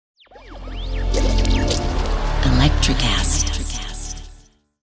NutraCast.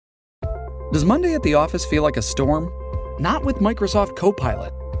 Does Monday at the office feel like a storm? Not with Microsoft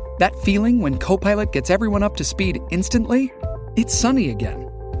Copilot. That feeling when Copilot gets everyone up to speed instantly? It's sunny again.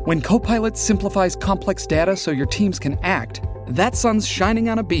 When Copilot simplifies complex data so your teams can act, that sun's shining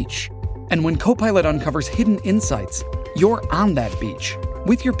on a beach. And when Copilot uncovers hidden insights, you're on that beach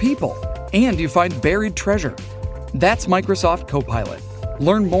with your people, and you find buried treasure. That's Microsoft Copilot.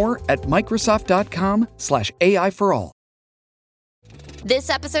 Learn more at Microsoft.com/AI for all.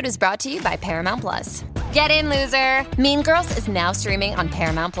 This episode is brought to you by Paramount Plus. Get in, loser! Mean Girls is now streaming on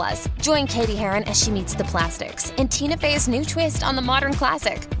Paramount Plus. Join Katie Heron as she meets the plastics in Tina Fey's new twist on the modern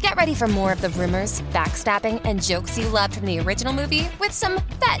classic. Get ready for more of the rumors, backstabbing, and jokes you loved from the original movie with some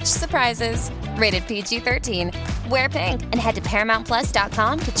fetch surprises. Rated PG-13. Wear pink and head to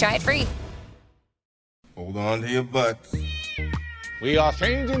ParamountPlus.com to try it free. Hold on to your butts. We are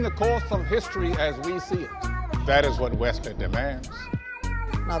changing the course of history as we see it. That is what Western demands.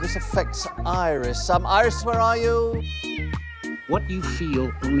 Now, this affects Iris. Iris, where are you? What you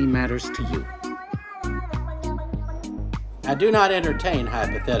feel only matters to you. I do not entertain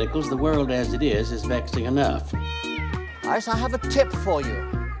hypotheticals. The world as it is vexing enough. Iris, I have a tip for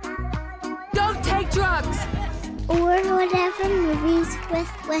you. Don't take drugs! Or Whatever Movies with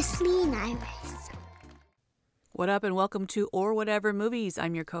Wesley and Iris. What up and welcome to Or Whatever Movies.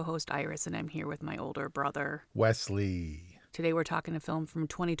 I'm your co-host Iris and I'm here with my older brother, Wesley. Today we're talking a film from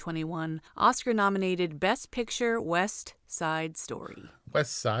 2021, Oscar-nominated Best Picture, West Side Story.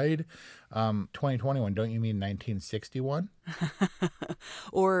 West Side? 2021, don't you mean 1961?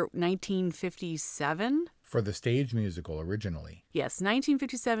 Or 1957? For the stage musical originally. Yes,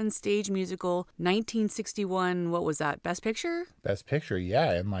 1957 stage musical, 1961, what was that, Best Picture? Best Picture,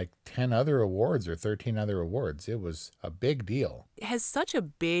 yeah, and like 10 other awards or 13 other awards. It was a big deal. Has such a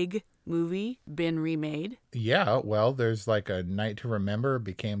big movie been remade? Yeah, well, there's like A Night to Remember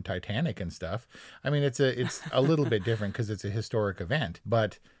became Titanic and stuff. I mean, it's a little bit different because it's a historic event,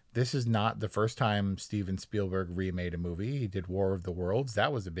 but this is not the first time Steven Spielberg remade a movie. He did War of the Worlds.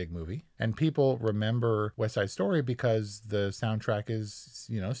 That was a big movie. And people remember West Side Story because the soundtrack is,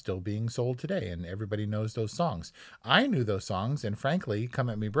 still being sold today and everybody knows those songs. I knew those songs and frankly, come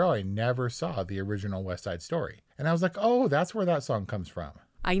at me bro, I never saw the original West Side Story. And I was like, oh, that's where that song comes from.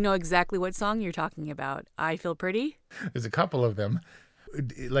 I know exactly what song you're talking about. I Feel Pretty? There's a couple of them.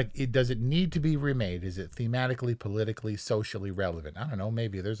 Does it need to be remade? Is it thematically, politically, socially relevant? I don't know.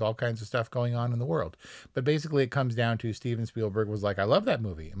 Maybe there's all kinds of stuff going on in the world. But basically it comes down to Steven Spielberg was like, I love that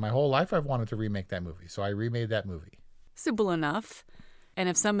movie. My whole life I've wanted to remake that movie. So I remade that movie. Simple enough. And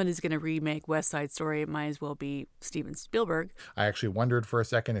if somebody's going to remake West Side Story, it might as well be Steven Spielberg. I actually wondered for a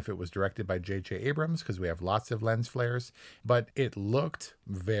second if it was directed by J.J. Abrams because we have lots of lens flares. But it looked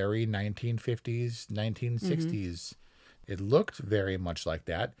very 1950s, 1960s. Mm-hmm. It looked very much like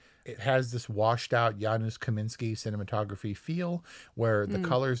that. It has this washed out Janusz Kaminski cinematography feel where the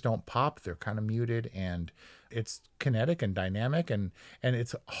colors don't pop. They're kind of muted and it's kinetic and dynamic. And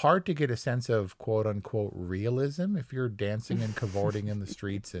it's hard to get a sense of quote unquote realism if you're dancing and cavorting in the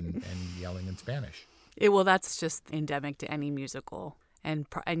streets and yelling in Spanish. Well, that's just endemic to any musical and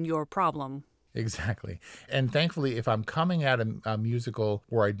your problem. Exactly. And thankfully, if I'm coming at a musical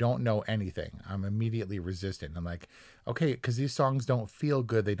where I don't know anything, I'm immediately resistant. I'm like, okay, because these songs don't feel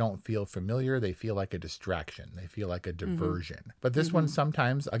good. They don't feel familiar. They feel like a distraction. They feel like a diversion. Mm-hmm. But this one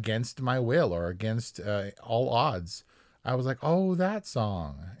sometimes against my will or against all odds, I was like, oh, that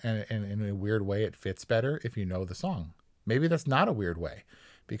song. And in a weird way, it fits better if you know the song. Maybe that's not a weird way.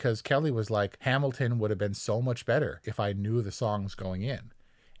 Because Kelly was like, Hamilton would have been so much better if I knew the songs going in.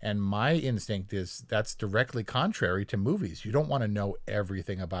 And my instinct is that's directly contrary to movies. You don't want to know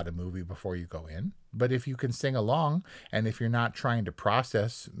everything about a movie before you go in. But if you can sing along, and if you're not trying to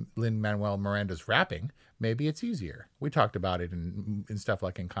process Lin-Manuel Miranda's rapping, maybe it's easier. We talked about it in stuff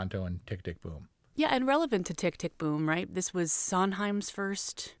like Encanto and Tick, Tick, Boom. Yeah, and relevant to Tick, Tick, Boom, right? This was Sondheim's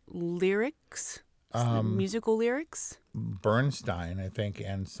first lyrics, musical lyrics? Bernstein, I think,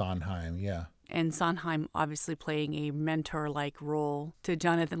 and Sondheim, yeah. And Sondheim obviously playing a mentor-like role to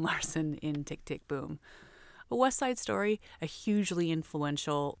Jonathan Larson in Tick, Tick, Boom. A West Side Story, a hugely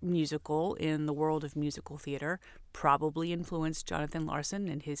influential musical in the world of musical theater, probably influenced Jonathan Larson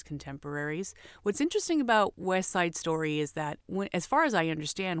and his contemporaries. What's interesting about West Side Story is that, as far as I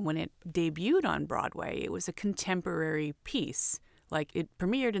understand, when it debuted on Broadway, it was a contemporary piece. Like, it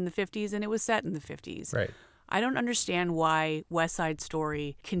premiered in the 50s and it was set in the 50s. Right. I don't understand why West Side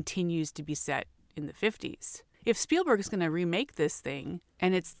Story continues to be set in the 50s. If Spielberg is going to remake this thing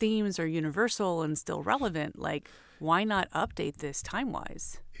and its themes are universal and still relevant, like, why not update this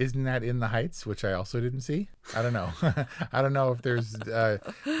time-wise? Isn't that In the Heights, which I also didn't see? I don't know. I don't know if there's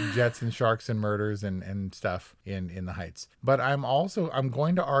jets and sharks and murders and stuff in the Heights. But I'm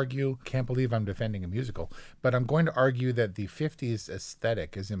going to argue, can't believe I'm defending a musical, but I'm going to argue that the 50s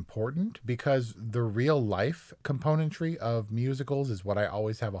aesthetic is important because the real life componentry of musicals is what I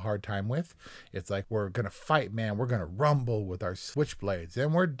always have a hard time with. It's like, we're going to fight, man. We're going to rumble with our switchblades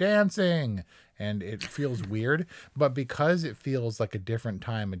and we're dancing. And it feels weird, but because it feels like a different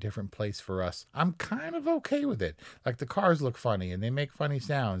time, a different place for us, I'm kind of okay with it. Like the cars look funny and they make funny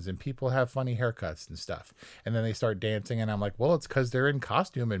sounds and people have funny haircuts and stuff. And then they start dancing and I'm like, well, it's because they're in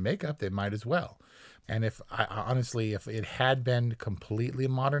costume and makeup. They might as well. And if it had been completely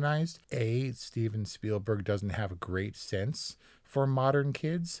modernized, Steven Spielberg doesn't have a great sense for modern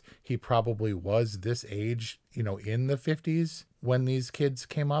kids. He probably was this age, in the 50s when these kids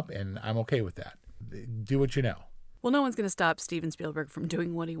came up, and I'm okay with that. Do what you know. Well, no one's going to stop Steven Spielberg from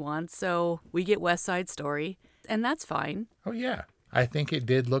doing what he wants, so we get West Side Story, and that's fine. Oh, yeah. I think it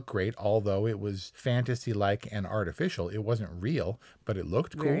did look great, although it was fantasy-like and artificial. It wasn't real, but it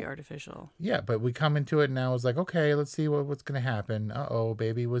looked cool. Very artificial. Yeah, but we come into it now. It's like, okay, let's see what's going to happen. Uh-oh,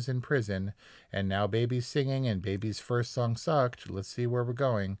 baby was in prison, and now baby's singing, and baby's first song sucked. Let's see where we're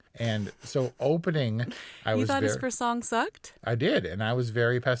going. And so opening, You thought his first song sucked? I did, and I was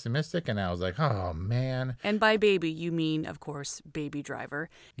very pessimistic, and I was like, oh, man. And by baby, you mean, of course, Baby Driver.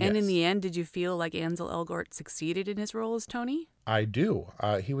 And Yes. In the end, did you feel like Ansel Elgort succeeded in his role as Tony? I do.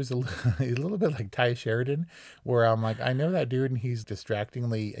 He was a little bit like Ty Sheridan, where I'm like, I know that dude and he's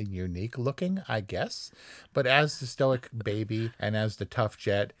distractingly unique looking, I guess. But as the stoic baby and as the tough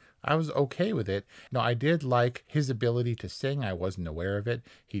jet, I was okay with it. No, I did like his ability to sing. I wasn't aware of it.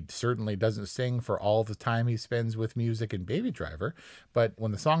 He certainly doesn't sing for all the time he spends with music and Baby Driver. But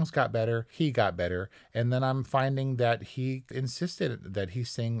when the songs got better, he got better. And then I'm finding that he insisted that he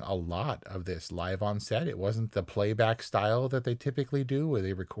sing a lot of this live on set. It wasn't the playback style that they typically do, where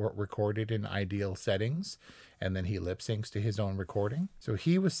they recorded in ideal settings, and then he lip syncs to his own recording. So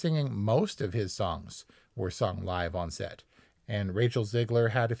he was singing, most of his songs were sung live on set. And Rachel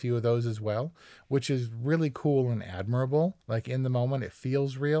Zegler had a few of those as well, which is really cool and admirable. Like in the moment, it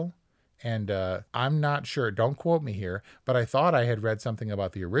feels real. And I'm not sure, don't quote me here, but I thought I had read something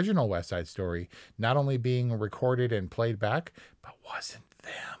about the original West Side Story not only being recorded and played back, but wasn't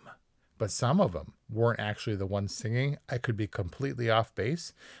them. But some of them weren't actually the ones singing. I could be completely off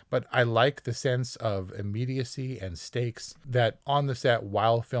base, but I like the sense of immediacy and stakes that on the set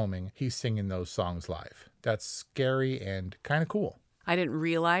while filming, he's singing those songs live. That's scary and kind of cool. I didn't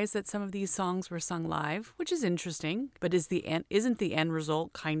realize that some of these songs were sung live, which is interesting, but isn't the end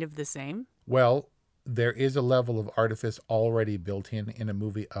result kind of the same? Well, there is a level of artifice already built in a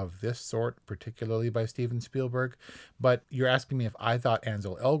movie of this sort, particularly by Steven Spielberg. But you're asking me if I thought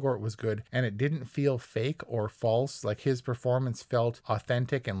Ansel Elgort was good, and it didn't feel fake or false. Like his performance felt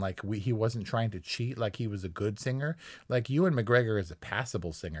authentic, and like he wasn't trying to cheat, like he was a good singer. Like Ewan McGregor is a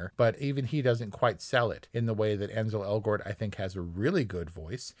passable singer, but even he doesn't quite sell it in the way that Ansel Elgort, I think, has a really good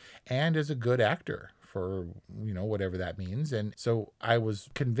voice and is a good actor for, whatever that means. And so I was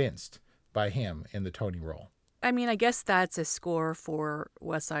convinced by him in the Tony role. I mean, I guess that's a score for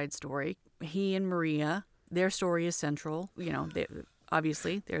West Side Story. He and Maria, their story is central.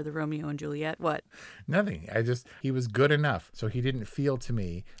 Obviously, they're the Romeo and Juliet. What? Nothing. He was good enough. So he didn't feel to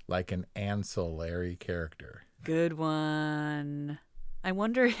me like an ancillary character. Good one. I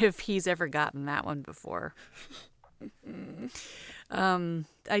wonder if he's ever gotten that one before.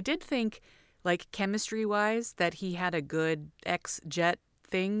 I did think, like chemistry-wise, that he had a good ex-jet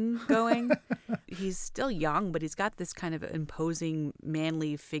thing going. He's still young, but he's got this kind of imposing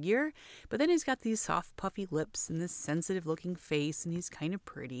manly figure, but then he's got these soft puffy lips and this sensitive looking face, and he's kind of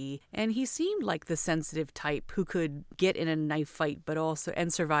pretty, and he seemed like the sensitive type who could get in a knife fight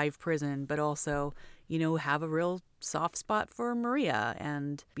and survive prison, but also have a real soft spot for Maria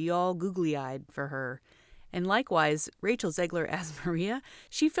and be all googly-eyed for her. And likewise, Rachel Zegler as Maria,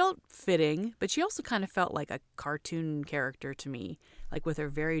 she felt fitting, but she also kind of felt like a cartoon character to me, like with her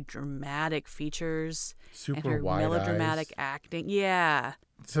very dramatic features and her melodramatic acting. Yeah.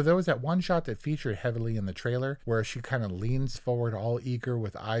 So there was that one shot that featured heavily in the trailer where she kind of leans forward all eager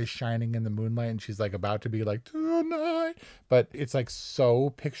with eyes shining in the moonlight, and she's like about to be like, tonight. But it's like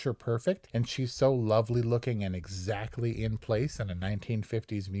so picture perfect, and she's so lovely looking and exactly in place in a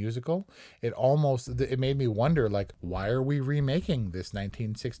 1950s musical. It made me wonder, like, why are we remaking this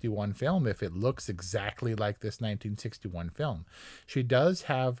 1961 film if it looks exactly like this 1961 film? She does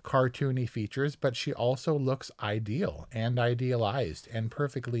have cartoony features, but she also looks ideal and idealized and perfect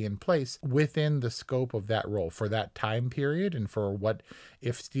perfectly in place within the scope of that role for that time period. And for what,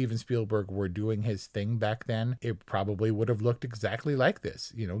 if Steven Spielberg were doing his thing back then, it probably would have looked exactly like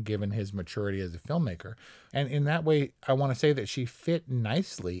this, given his maturity as a filmmaker. And in that way, I want to say that she fit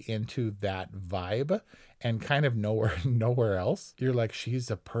nicely into that vibe and kind of nowhere else. You're like,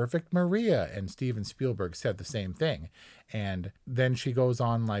 she's a perfect Maria. And Steven Spielberg said the same thing. And then she goes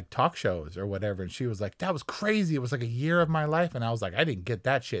on like talk shows or whatever. And she was like, that was crazy. It was like a year of my life. And I was like, I didn't get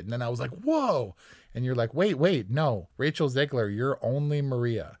that shit. And then I was like, whoa. And you're like, wait, no. Rachel Zegler, you're only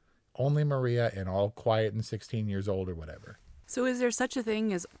Maria. Only Maria and all quiet and 16 years old or whatever. So is there such a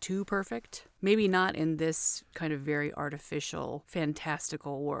thing as too perfect? Maybe not in this kind of very artificial,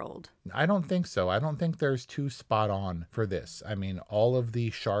 fantastical world. I don't think so. I don't think there's too spot on for this. I mean, all of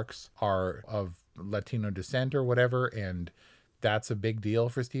the sharks are of Latino descent or whatever, and that's a big deal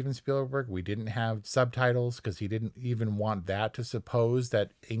for Steven Spielberg. We didn't have subtitles because he didn't even want that to suppose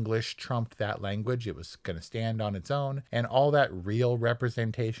that English trumped that language. It was going to stand on its own. And all that real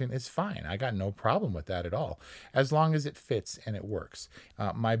representation is fine. I got no problem with that at all, as long as it fits and it works.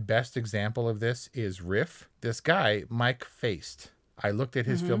 My best example of this is Riff. This guy, Mike Faist. I looked at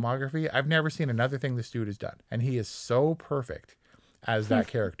his filmography. I've never seen another thing this dude has done. And he is so perfect as that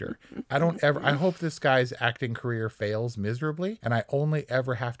character. I hope this guy's acting career fails miserably, and I only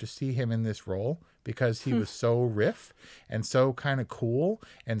ever have to see him in this role because he was so riff and so kind of cool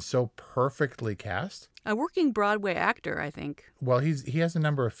and so perfectly cast. A working Broadway actor, I think. Well, he has a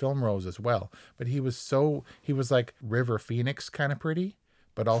number of film roles as well, but he was like River Phoenix kind of pretty,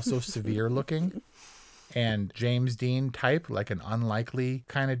 but also severe looking. And James Dean type, like an unlikely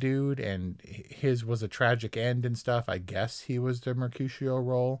kind of dude. And his was a tragic end and stuff. I guess he was the Mercutio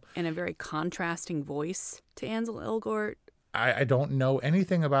role. And a very contrasting voice to Ansel Elgort. I don't know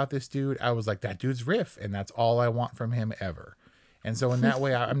anything about this dude. I was like, that dude's Riff. And that's all I want from him ever. And so in that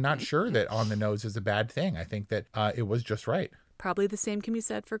way, I'm not sure that On the Nose is a bad thing. I think that it was just right. Probably the same can be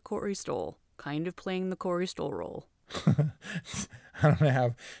said for Corey Stoll. Kind of playing the Corey Stoll role. I don't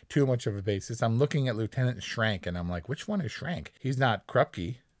have too much of a basis. I'm looking at Lieutenant Schrank, and I'm like, which one is Schrank? He's not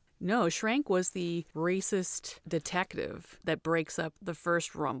Krupke. No, Schrank was the racist detective that breaks up the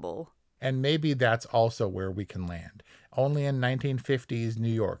first rumble. And maybe that's also where we can land. Only in 1950s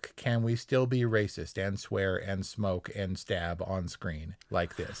New York can we still be racist and swear and smoke and stab on screen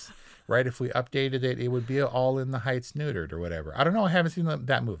like this. Right? If we updated it, it would be all in the Heights neutered or whatever. I don't know. I haven't seen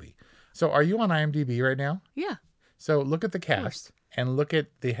that movie. So are you on IMDb right now? Yeah. So look at the cast and look at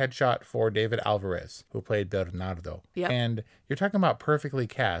the headshot for David Alvarez, who played Bernardo. Yep. And you're talking about perfectly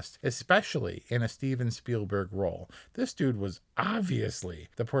cast, especially in a Steven Spielberg role. This dude was obviously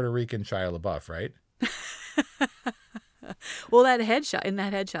the Puerto Rican Shia LaBeouf, right? Well, in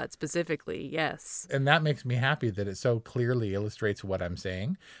that headshot specifically, yes. And that makes me happy that it so clearly illustrates what I'm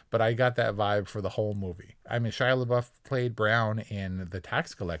saying. But I got that vibe for the whole movie. I mean, Shia LaBeouf played Brown in The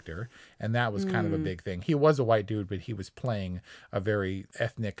Tax Collector, and that was kind of a big thing. He was a white dude, but he was playing a very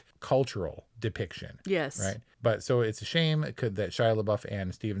ethnic, cultural depiction. Yes. Right? But so it's a shame that Shia LaBeouf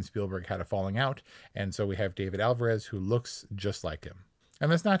and Steven Spielberg had a falling out. And so we have David Alvarez, who looks just like him.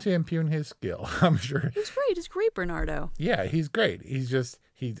 And that's not to impugn his skill, I'm sure. He's great. He's great, Bernardo. Yeah, he's great.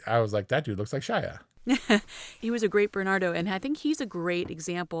 I was like, that dude looks like Shia. He was a great Bernardo, and I think he's a great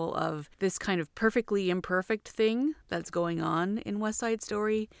example of this kind of perfectly imperfect thing that's going on in West Side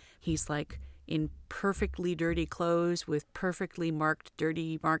Story. He's like in perfectly dirty clothes with perfectly marked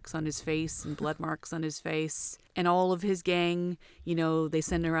dirty marks on his face and blood marks on his face. And all of his gang, they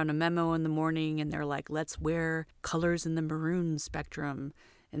send around a memo in the morning and they're like, let's wear colors in the maroon spectrum.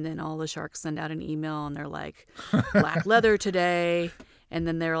 And then all the sharks send out an email and they're like, black leather today. And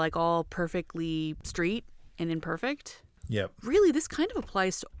then they're like all perfectly street and imperfect. Yep. Really, this kind of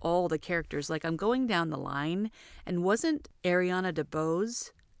applies to all the characters. Like, I'm going down the line, and wasn't Ariana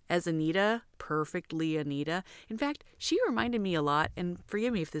DeBose as Anita perfectly Anita? In fact, she reminded me a lot, and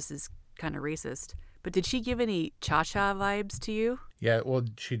forgive me if this is kind of racist, but did she give any Cha-Cha vibes to you? Yeah, well,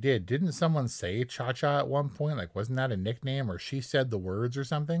 she did. Didn't someone say Cha-Cha at one point? Like, wasn't that a nickname, or she said the words or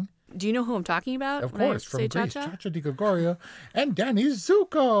something? Do you know who I'm talking about? Of course, from Greece, Cha-Cha Di Gregorio and Danny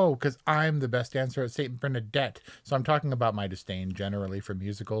Zuko, because I'm the best dancer at St. Bernadette. So I'm talking about my disdain generally for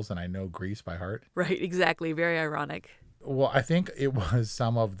musicals, and I know Grease by heart. Right, exactly. Very ironic. Well, I think it was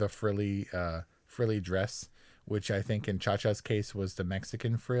some of the frilly dress, which I think in Cha-Cha's case was the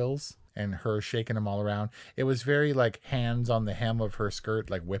Mexican frills and her shaking them all around. It was very like hands on the hem of her skirt,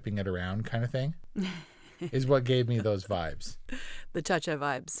 like whipping it around kind of thing. Is what gave me those vibes. The Cha-Cha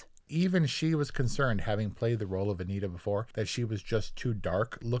vibes. Even she was concerned, having played the role of Anita before, that she was just too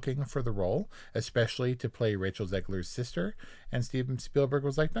dark looking for the role, especially to play Rachel Zegler's sister. And Steven Spielberg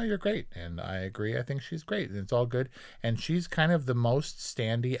was like, no, you're great. And I agree. I think she's great. And it's all good. And she's kind of the most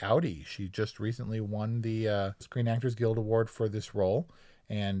standy outie. She just recently won the Screen Actors Guild Award for this role.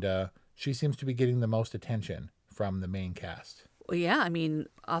 And she seems to be getting the most attention from the main cast. Well, yeah, I mean,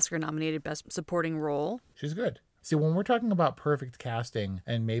 Oscar-nominated Best Supporting Role. She's good. See, when we're talking about perfect casting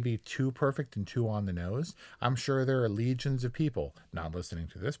and maybe too perfect and too on the nose, I'm sure there are legions of people not listening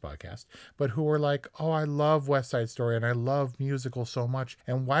to this podcast, but who are like, oh, I love West Side Story and I love musicals so much.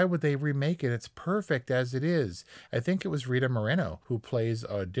 And why would they remake it? It's perfect as it is. I think it was Rita Moreno who plays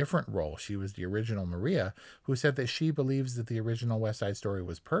a different role. She was the original Maria, who said that she believes that the original West Side Story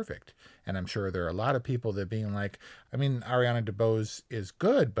was perfect. And I'm sure there are a lot of people that being like, I mean, Ariana DeBose is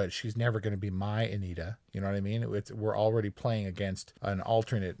good, but she's never going to be my Anita. You know what I mean? We're already playing against an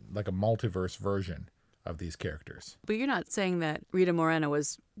alternate, like a multiverse version of these characters. But you're not saying that Rita Moreno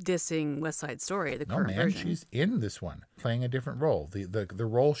was dissing West Side Story, the current version. No, man, she's in this one, playing a different role. The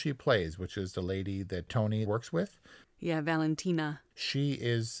role she plays, which is the lady that Tony works with. Yeah, Valentina. She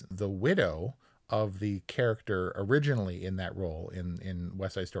is the widow of the character originally in that role in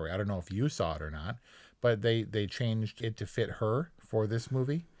West Side Story. I don't know if you saw it or not, but they changed it to fit her for this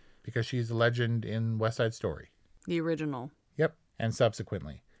movie because she's a legend in West Side Story. The original. Yep, and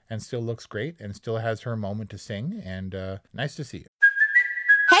subsequently. And still looks great and still has her moment to sing, and nice to see you.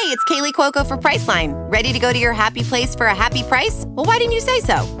 Hey, it's Kaylee Cuoco for Priceline. Ready to go to your happy place for a happy price? Well, why didn't you say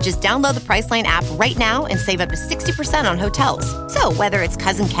so? Just download the Priceline app right now and save up to 60% on hotels. So whether it's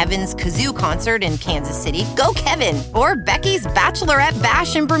Cousin Kevin's Kazoo Concert in Kansas City, go Kevin, or Becky's Bachelorette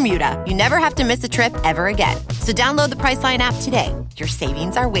Bash in Bermuda, you never have to miss a trip ever again. So download the Priceline app today. Your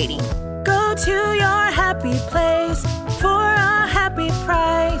savings are waiting. Go to your happy place for a happy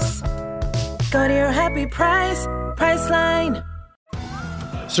price. Go to your happy price, Priceline.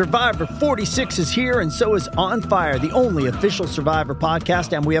 Survivor 46 is here, and so is On Fire, the only official Survivor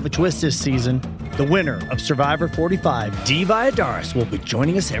podcast, and we have a twist this season. The winner of Survivor 45, Dee Valladares, will be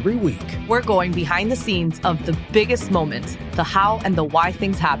joining us every week. We're going behind the scenes of the biggest moments, the how and the why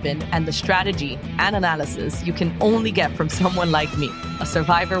things happen, and the strategy and analysis you can only get from someone like me, a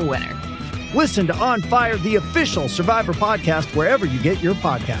Survivor winner. Listen to On Fire, the official Survivor podcast, wherever you get your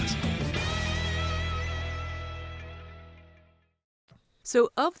podcast. So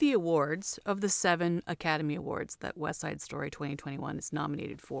of the awards, of the 7 Academy Awards that West Side Story 2021 is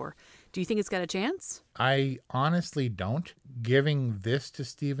nominated for, do you think it's got a chance? I honestly don't. Giving this to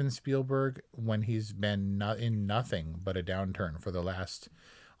Steven Spielberg when he's been in nothing but a downturn for the last...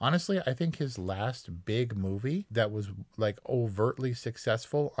 Honestly, I think his last big movie that was like overtly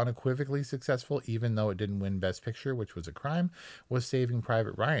successful, unequivocally successful, even though it didn't win Best Picture, which was a crime, was Saving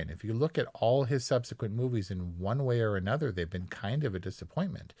Private Ryan. If you look at all his subsequent movies in one way or another, they've been kind of a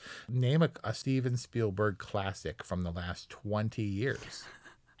disappointment. Name a Steven Spielberg classic from the last 20 years.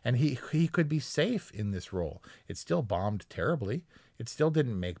 And he could be safe in this role. It still bombed terribly. It still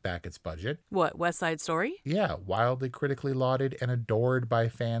didn't make back its budget. What, West Side Story? Yeah, wildly critically lauded and adored by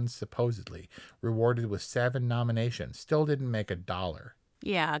fans supposedly. Rewarded with 7 nominations. Still didn't make $1.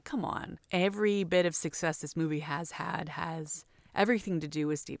 Yeah, come on. Every bit of success this movie has had has everything to do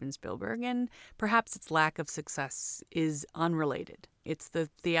with Steven Spielberg, and perhaps its lack of success is unrelated. It's the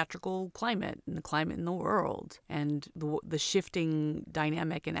theatrical climate and the climate in the world and the shifting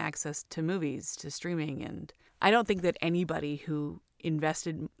dynamic and access to movies, to streaming. And I don't think that anybody who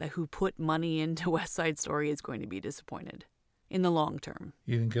put money into West Side Story is going to be disappointed in the long term.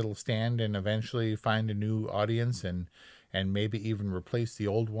 You think it'll stand and eventually find a new audience and maybe even replace the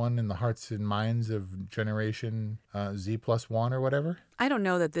old one in the hearts and minds of Generation Z+1 or whatever? I don't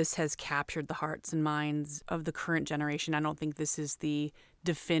know that this has captured the hearts and minds of the current generation. I don't think this is the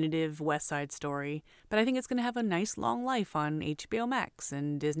definitive West Side Story, but I think it's going to have a nice long life on HBO Max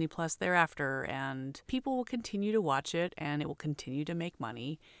and Disney Plus thereafter, and people will continue to watch it, and it will continue to make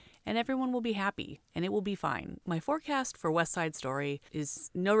money, and everyone will be happy, and it will be fine. My forecast for West Side Story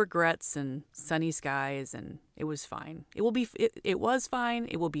is no regrets and sunny skies, and it was fine. It was fine.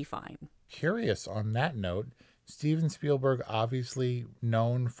 It will be fine. Curious on that note, Steven Spielberg, obviously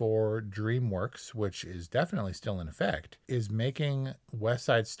known for DreamWorks, which is definitely still in effect, is making West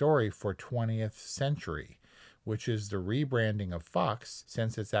Side Story for 20th Century, which is the rebranding of Fox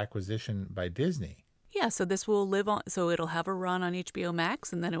since its acquisition by Disney. Yeah, so this will live on, so it'll have a run on HBO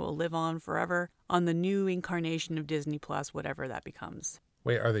Max, and then it will live on forever on the new incarnation of Disney Plus, whatever that becomes.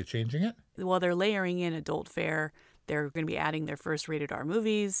 Wait, are they changing it? Well, they're layering in adult fare. They're going to be adding their first rated R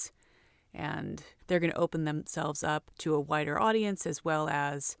movies. And they're going to open themselves up to a wider audience, as well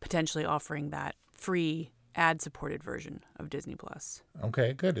as potentially offering that free ad-supported version of Disney Plus.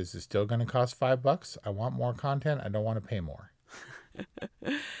 Okay, good. Is it still going to cost $5? I want more content. I don't want to pay more.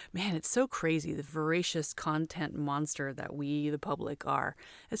 Man, it's so crazy, the voracious content monster that we, the public, are,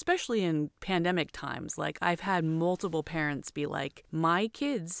 especially in pandemic times. Like, I've had multiple parents be like, my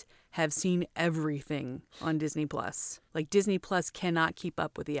kids have seen everything on Disney Plus. Like, Disney Plus cannot keep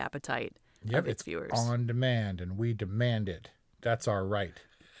up with the appetite of its viewers. On demand, and we demand it. That's our right.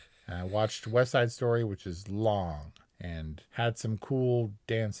 I watched West Side Story, which is long, and had some cool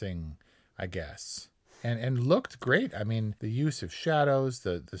dancing, I guess. And looked great. I mean, the use of shadows,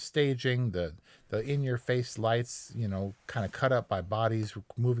 the staging, the in-your-face lights, kind of cut up by bodies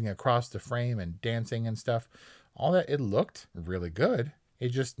moving across the frame and dancing and stuff. All that, it looked really good. It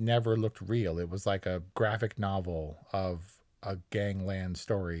just never looked real. It was like a graphic novel of a gangland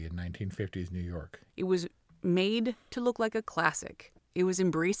story in 1950s New York. It was made to look like a classic. It was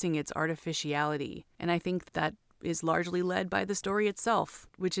embracing its artificiality. And I think that is largely led by the story itself,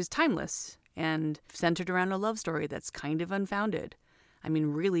 which is timeless and centered around a love story that's kind of unfounded. I mean,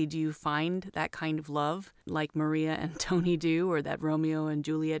 really, do you find that kind of love like Maria and Tony do, or that Romeo and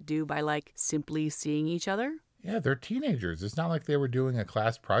Juliet do, by like simply seeing each other? Yeah, they're teenagers. It's not like they were doing a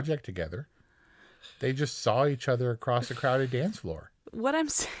class project together. They just saw each other across a crowded dance floor. What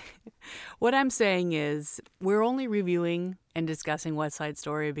I'm saying is, we're only reviewing and discussing West Side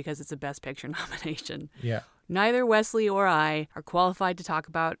Story because it's a Best Picture nomination. Yeah. Neither Wesley or I are qualified to talk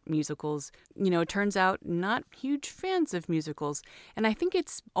about musicals. It turns out not huge fans of musicals. And I think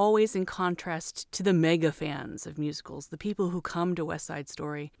it's always in contrast to the mega fans of musicals, the people who come to West Side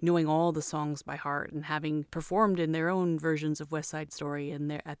Story knowing all the songs by heart and having performed in their own versions of West Side Story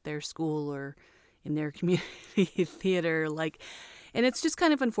at their school or in their community theater. And it's just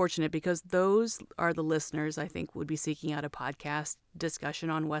kind of unfortunate because those are the listeners I think would be seeking out a podcast discussion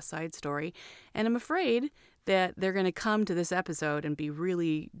on West Side Story. And I'm afraid that they're going to come to this episode and be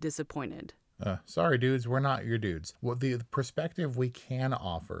really disappointed. Sorry, dudes, we're not your dudes. Well, the perspective we can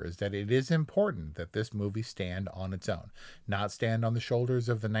offer is that it is important that this movie stand on its own, not stand on the shoulders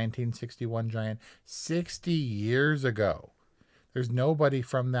of the 1961 giant 60 years ago. There's nobody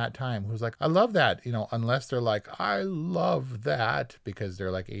from that time who's like, I love that, unless they're like, I love that, because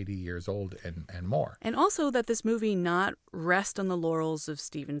they're like 80 years old and more. And also that this movie not rest on the laurels of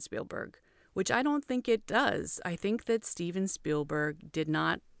Steven Spielberg, which I don't think it does. I think that Steven Spielberg did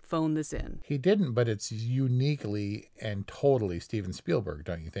not phone this in. He didn't, but it's uniquely and totally Steven Spielberg,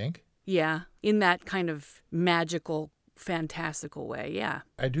 don't you think? Yeah, in that kind of magical, fantastical way, yeah.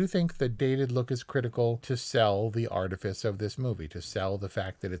 I do think the dated look is critical to sell the artifice of this movie, to sell the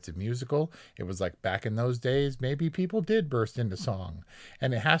fact that it's a musical. It was like back in those days, maybe people did burst into song.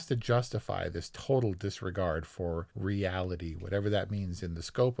 And it has to justify this total disregard for reality, whatever that means in the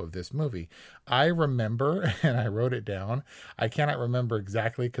scope of this movie. I remember, and I wrote it down, I cannot remember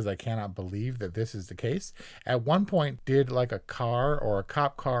exactly because I cannot believe that this is the case. At one point, did like a car or a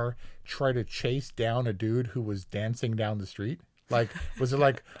cop car try to chase down a dude who was dancing down the street? Like, was it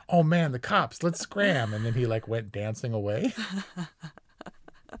like, oh man, the cops, let's scram, and then he like went dancing away?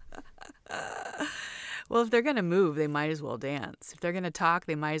 Well, if they're going to move, they might as well dance. If they're going to talk,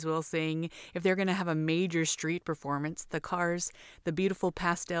 they might as well sing. If they're going to have a major street performance, the beautiful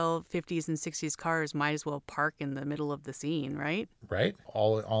pastel 50s and 60s cars might as well park in the middle of the scene, right? Right?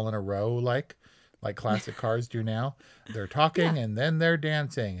 All in a row, like classic cars do now. They're talking, and then they're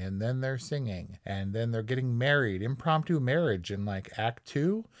dancing, and then they're singing, and then they're getting married. Impromptu marriage in like Act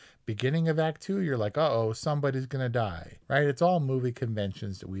 2. Beginning of Act 2, you're like, uh-oh, somebody's going to die, right? It's all movie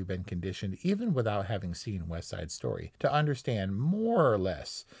conventions that we've been conditioned, even without having seen West Side Story, to understand more or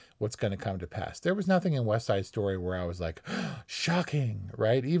less what's going to come to pass. There was nothing in West Side Story where I was like, shocking,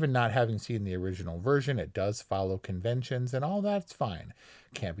 right? Even not having seen the original version, it does follow conventions, and all that's fine.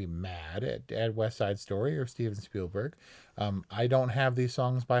 Can't be mad at West Side Story or Steven Spielberg. I don't have these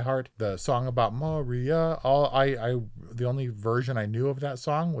songs by heart. The song about Maria, the only version I knew of that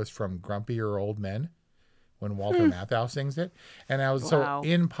song was from Grumpier Old Men, when Walter Matthau sings it. And so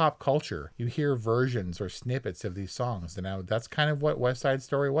in pop culture, you hear versions or snippets of these songs. And that's kind of what West Side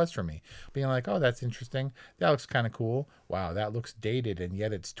Story was for me. Being like, oh, that's interesting. That looks kind of cool. Wow, that looks dated. And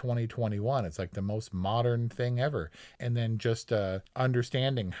yet it's 2021. It's like the most modern thing ever. And then just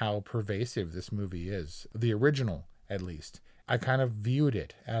understanding how pervasive this movie is. The original, at least. I kind of viewed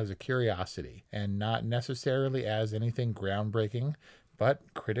it as a curiosity and not necessarily as anything groundbreaking. But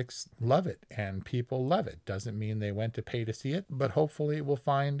critics love it and people love it. Doesn't mean they went to pay to see it, but hopefully it will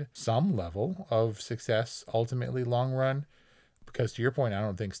find some level of success, ultimately long run, Because to your point, I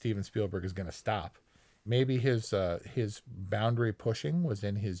don't think Steven Spielberg is going to stop. Maybe his boundary pushing was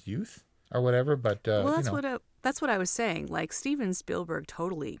in his youth or whatever, but that's what I was saying. Like, Steven Spielberg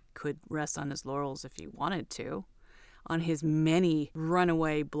totally could rest on his laurels if he wanted to, on his many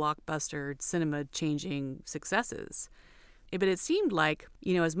runaway blockbuster cinema-changing successes. But it seemed like,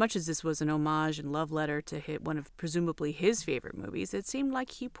 as much as this was an homage and love letter to hit one of presumably his favorite movies, it seemed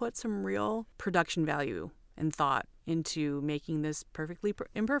like he put some real production value and thought into making this perfectly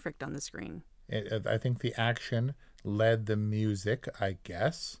imperfect on the screen. I think the action led the music, I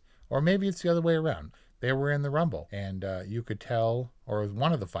guess. Or maybe it's the other way around. They were in the Rumble, and you could tell, or it was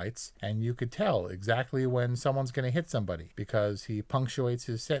one of the fights, and you could tell exactly when someone's going to hit somebody because he punctuates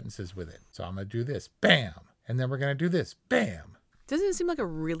his sentences with it. So I'm going to do this, bam, and then we're going to do this, bam. Doesn't it seem like a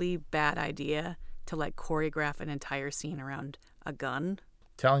really bad idea to choreograph an entire scene around a gun?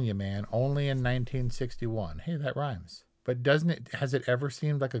 Telling you, man, only in 1961. Hey, that rhymes. But has it ever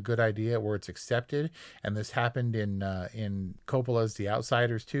seemed like a good idea where it's accepted? And this happened in Coppola's The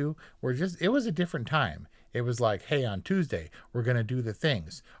Outsiders too, where it was a different time. It was like, hey, on Tuesday, we're going to do the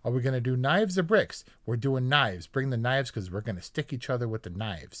things. Are we going to do knives or bricks? We're doing knives. Bring the knives because we're going to stick each other with the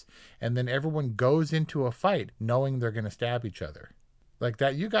knives. And then everyone goes into a fight knowing they're going to stab each other. Like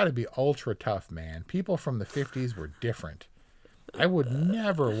that, you got to be ultra tough, man. People from the 50s were different. I would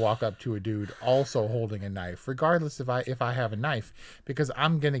never walk up to a dude also holding a knife, regardless if I have a knife, because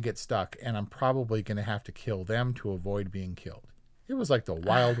I'm going to get stuck and I'm probably going to have to kill them to avoid being killed. It was like the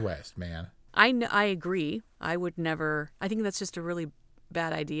Wild West, man. I agree. I would never. I think that's just a really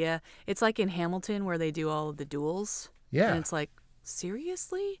bad idea. It's like in Hamilton where they do all of the duels. Yeah. And it's like,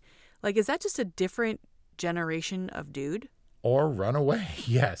 seriously? Like, is that just a different generation of dude? Or run away.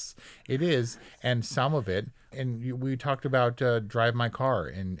 Yes, it is. And some of it, and we talked about Drive My Car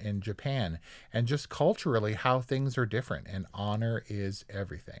in Japan, and just culturally how things are different. And honor is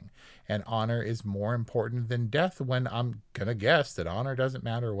everything. And honor is more important than death, when I'm going to guess that honor doesn't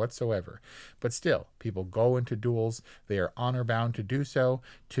matter whatsoever. But still, people go into duels. They are honor bound to do so.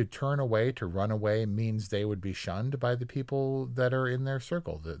 To turn away, to run away, means they would be shunned by the people that are in their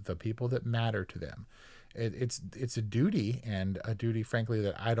circle, the people that matter to them. It's a duty, and a duty, frankly,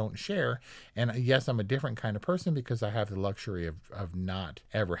 that I don't share. And yes, I'm a different kind of person because I have the luxury of not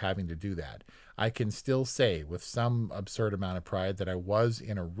ever having to do that. I can still say with some absurd amount of pride that I was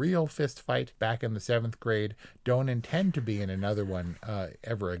in a real fist fight back in the 7th grade, don't intend to be in another one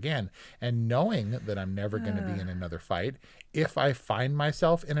ever again. And knowing that I'm never going to be in another fight, if I find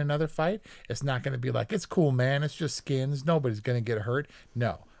myself in another fight, it's not going to be like, it's cool, man, it's just skins, nobody's going to get hurt.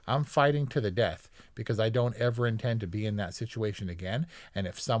 No. I'm fighting to the death because I don't ever intend to be in that situation again. And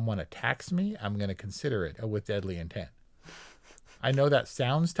if someone attacks me, I'm going to consider it with deadly intent. I know that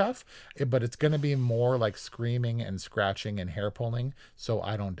sounds tough, but it's going to be more like screaming and scratching and hair pulling so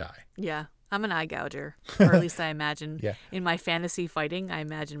I don't die. Yeah, I'm an eye gouger, or at least I imagine. Yeah. In my fantasy fighting, I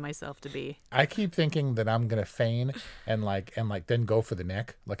imagine myself to be. I keep thinking that I'm going to feign and then go for the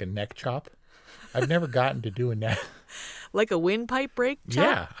neck, like a neck chop. I've never gotten to do a neck. Like a windpipe break chop?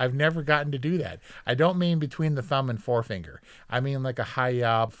 Yeah, I've never gotten to do that. I don't mean between the thumb and forefinger. I mean like a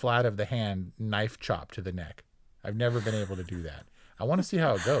high flat of the hand knife chop to the neck. I've never been able to do that. I want to see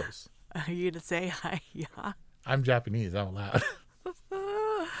how it goes. Are you going to say hi-ya? I'm Japanese. I'm allowed.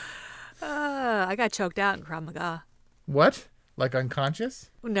 I got choked out in Krav Maga. What? Like unconscious?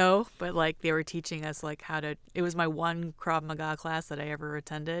 No, but they were teaching us how to. It was my one Krav Maga class that I ever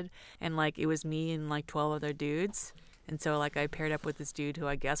attended, and it was me and 12 other dudes, and so I paired up with this dude who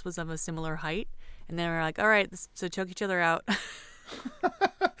I guess was of a similar height, and then we're like, all right, so choke each other out.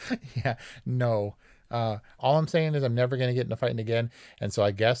 Yeah, no. All I'm saying is I'm never going to get in a fighting again, and so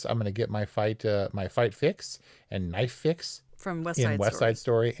I guess I'm going to get my fight fix and knife fix from West Side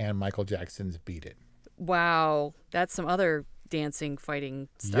Story and Michael Jackson's Beat It. Wow, that's some other dancing, fighting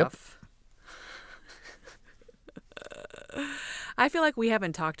stuff. Yep. I feel like we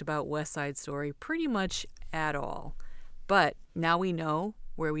haven't talked about West Side Story pretty much at all, but now we know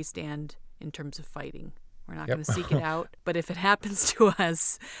where we stand in terms of fighting. We're not going to seek it out, but if it happens to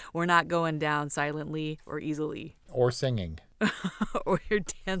us, we're not going down silently or easily. Or singing. Or you're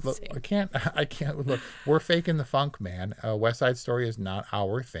dancing. Look, I can't. Look, we're faking the funk, man. West Side Story is not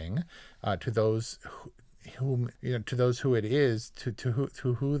our thing. To those whom it is, to the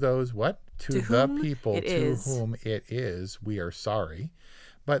people to whom it is, we are sorry.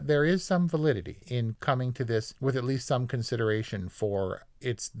 But there is some validity in coming to this with at least some consideration for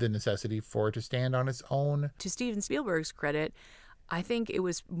the necessity for it to stand on its own. To Steven Spielberg's credit, I think it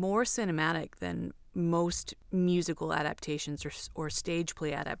was more cinematic than most musical adaptations or stage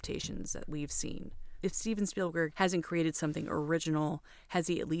play adaptations that we've seen if Steven Spielberg hasn't created something original, has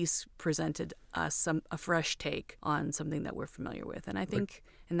he at least presented us a fresh take on something that we're familiar with? And I think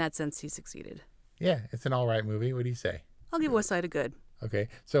in that sense, he succeeded. Yeah, it's an all right movie. What do you say? I'll give West Side a good. Okay,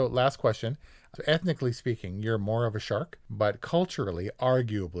 so last question. So ethnically speaking, you're more of a shark, but culturally,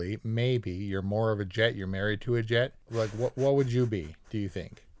 arguably, maybe you're more of a jet. You're married to a jet. Like, what would you be, do you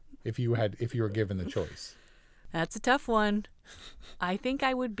think, if you were given the choice? That's a tough one. I think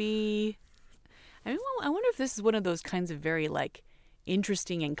I would be... I wonder if this is one of those kinds of very, like,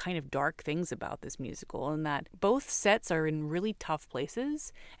 interesting and kind of dark things about this musical, in that both sets are in really tough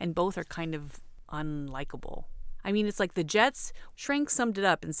places, and both are kind of unlikable. I mean, it's like the Jets. Schrank summed it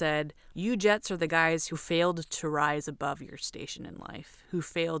up and said, you Jets are the guys who failed to rise above your station in life, who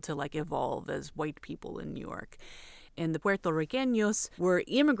failed to, like, evolve as white people in New York. And the Puerto Ricanos were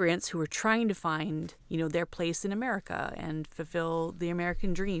immigrants who were trying to find, their place in America and fulfill the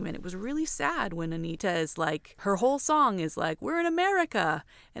American dream. And it was really sad when Anita is like, her whole song is like, we're in America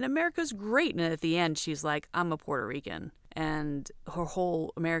and America's great. And at the end, she's like, I'm a Puerto Rican. And her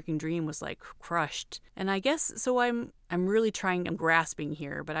whole American dream was like crushed. And I guess, so I'm grasping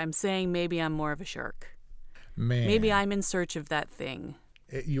here, but I'm saying maybe I'm more of a shark. Man. Maybe I'm in search of that thing.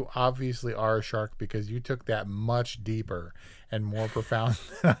 You obviously are a shark, because you took that much deeper and more profound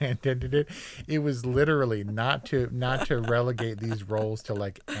than I intended it. It was literally not to relegate these roles to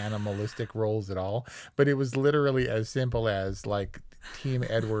like animalistic roles at all, but it was literally as simple as like Team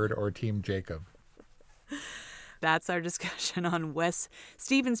Edward or Team Jacob. That's our discussion on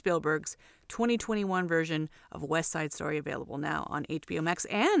Steven Spielberg's 2021 version of West Side Story, available now on HBO Max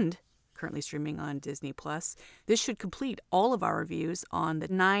and currently streaming on Disney+. This should complete all of our reviews on the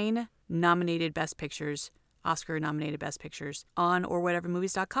 9 nominated Best Pictures, Oscar-nominated Best Pictures, on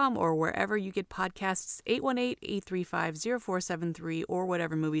orwhatevermovies.com or wherever you get podcasts, 818-835-0473 or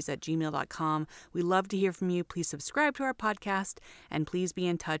whatevermovies@gmail.com. We love to hear from you. Please subscribe to our podcast and please be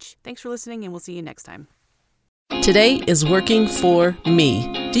in touch. Thanks for listening, and we'll see you next time. Today is working for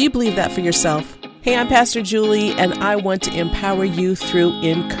me. Do you believe that for yourself? Hey, I'm Pastor Julie, and I want to empower you through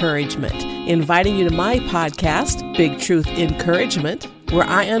encouragement. Inviting you to my podcast, Big Truth Encouragement, where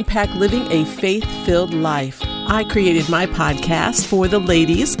I unpack living a faith-filled life. I created my podcast for the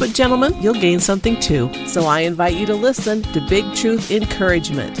ladies, but gentlemen, you'll gain something too. So I invite you to listen to Big Truth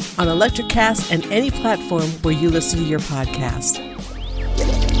Encouragement on Electricast and any platform where you listen to your podcast.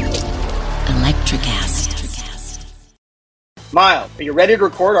 Electricast. Miles, are you ready to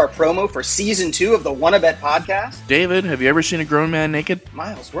record our promo for Season 2 of the Wanna Bet podcast? David, have you ever seen a grown man naked?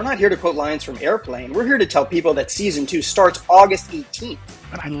 Miles, we're not here to quote lines from Airplane. We're here to tell people that Season 2 starts August 18th.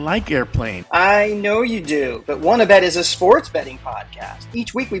 But I like Airplane. I know you do, but Wanna Bet is a sports betting podcast.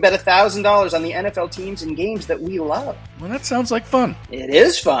 Each week we bet $1,000 on the NFL teams and games that we love. Well, that sounds like fun. It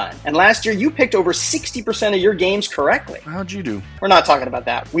is fun. And last year you picked over 60% of your games correctly. How'd you do? We're not talking about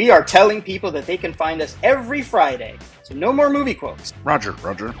that. We are telling people that they can find us every Friday. So no more movie quotes. Roger.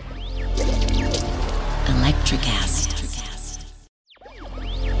 Electricast.